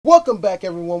Welcome back,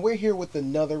 everyone. We're here with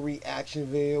another reaction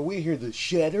video. We're here to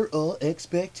shatter all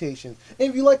expectations. And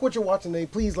if you like what you're watching today,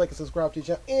 please like and subscribe to the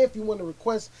channel. And if you want to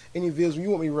request any videos you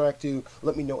want me to react to,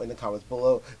 let me know in the comments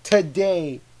below.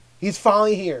 Today, he's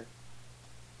finally here.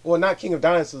 Well, not King of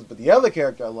Dinosaurs, but the other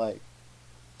character I like.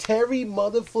 Terry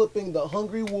mother flipping the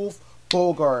Hungry Wolf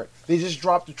BOGARD. They just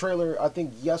dropped the trailer, I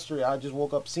think yesterday. I just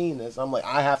woke up seeing this. I'm like,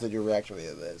 I have to do a reaction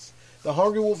video to this. The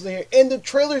Hungry Wolf's in here. And the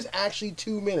trailer's actually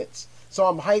 2 minutes. So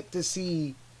I'm hyped to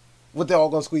see what they're all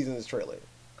going to squeeze in this trailer.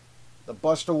 The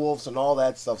Buster Wolves and all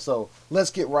that stuff. So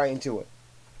let's get right into it.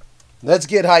 Let's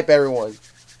get hype, everyone.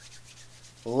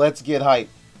 Let's get hype.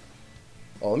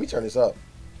 Oh, let me turn this up.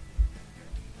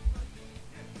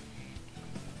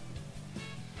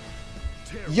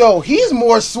 Yo, he's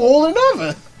more swole than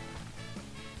ever.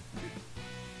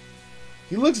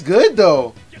 He looks good,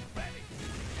 though.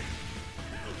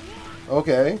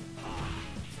 Okay.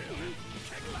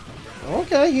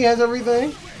 Okay, he has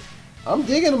everything. I'm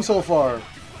digging him so far.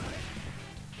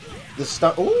 The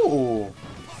stuff. Ooh.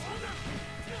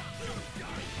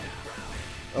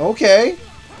 Okay.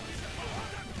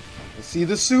 Let's see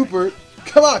the super.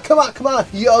 Come on, come on, come on.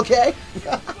 You okay?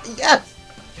 Yes.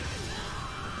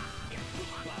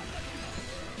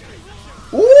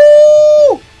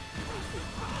 Ooh.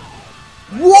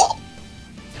 Whoa.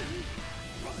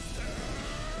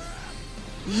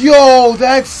 Yo,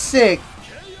 that's sick.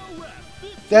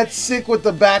 That's sick with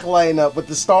the back line up with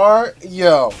the star.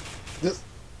 Yo. This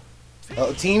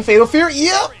Team Fatal Fury?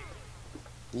 Yep.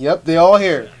 Yep, they all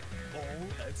here.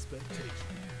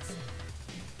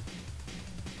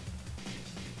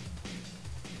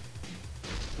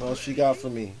 What else she got for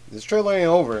me? This trailer ain't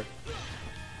over.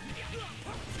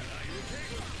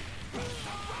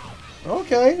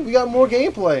 Okay, we got more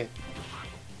gameplay.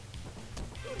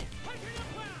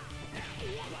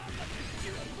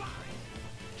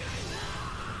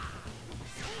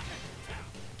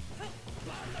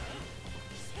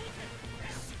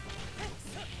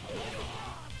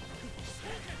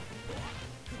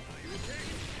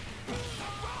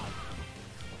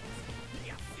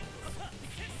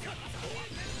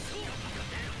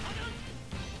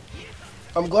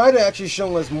 I'm glad they're actually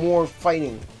showing us more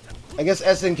fighting. I guess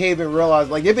SNK been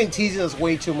realized, like, they've been teasing us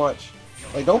way too much.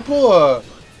 Like, don't pull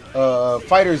a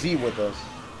Fighter Z with us.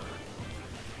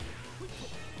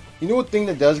 You know what thing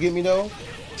that does get me though?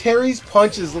 Terry's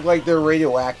punches look like they're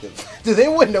radioactive. Does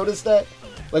anyone notice that?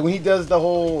 Like when he does the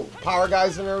whole power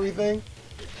guys and everything?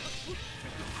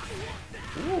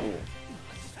 Ooh.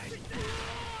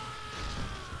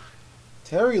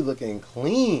 Terry looking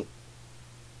clean.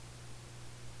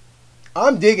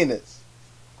 I'm digging this.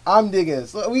 I'm digging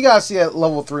this. We gotta see at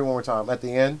level 3 one more time at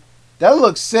the end. That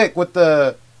looks sick with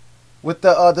the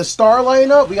star lighting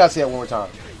up. We gotta see that one more time.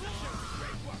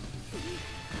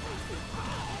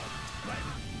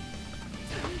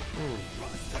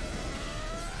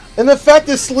 And the fact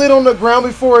it slid on the ground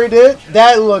before it did,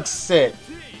 that looks sick.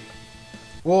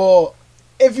 Well,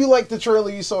 if you like the trailer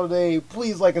you saw today,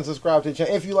 please like and subscribe to the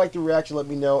channel. If you like the reaction, let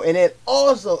me know. And then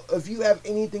also, if you have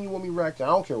anything you want me to react to, I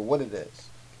don't care what it is,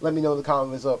 let me know in the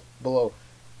comments up below.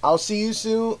 I'll see you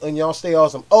soon, and y'all stay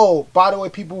awesome. Oh, by the way,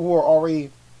 people who are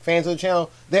already fans of the channel,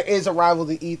 there is a Rival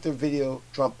the Ether video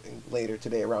dropping later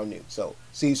today around noon. So,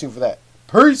 see you soon for that.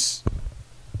 Peace!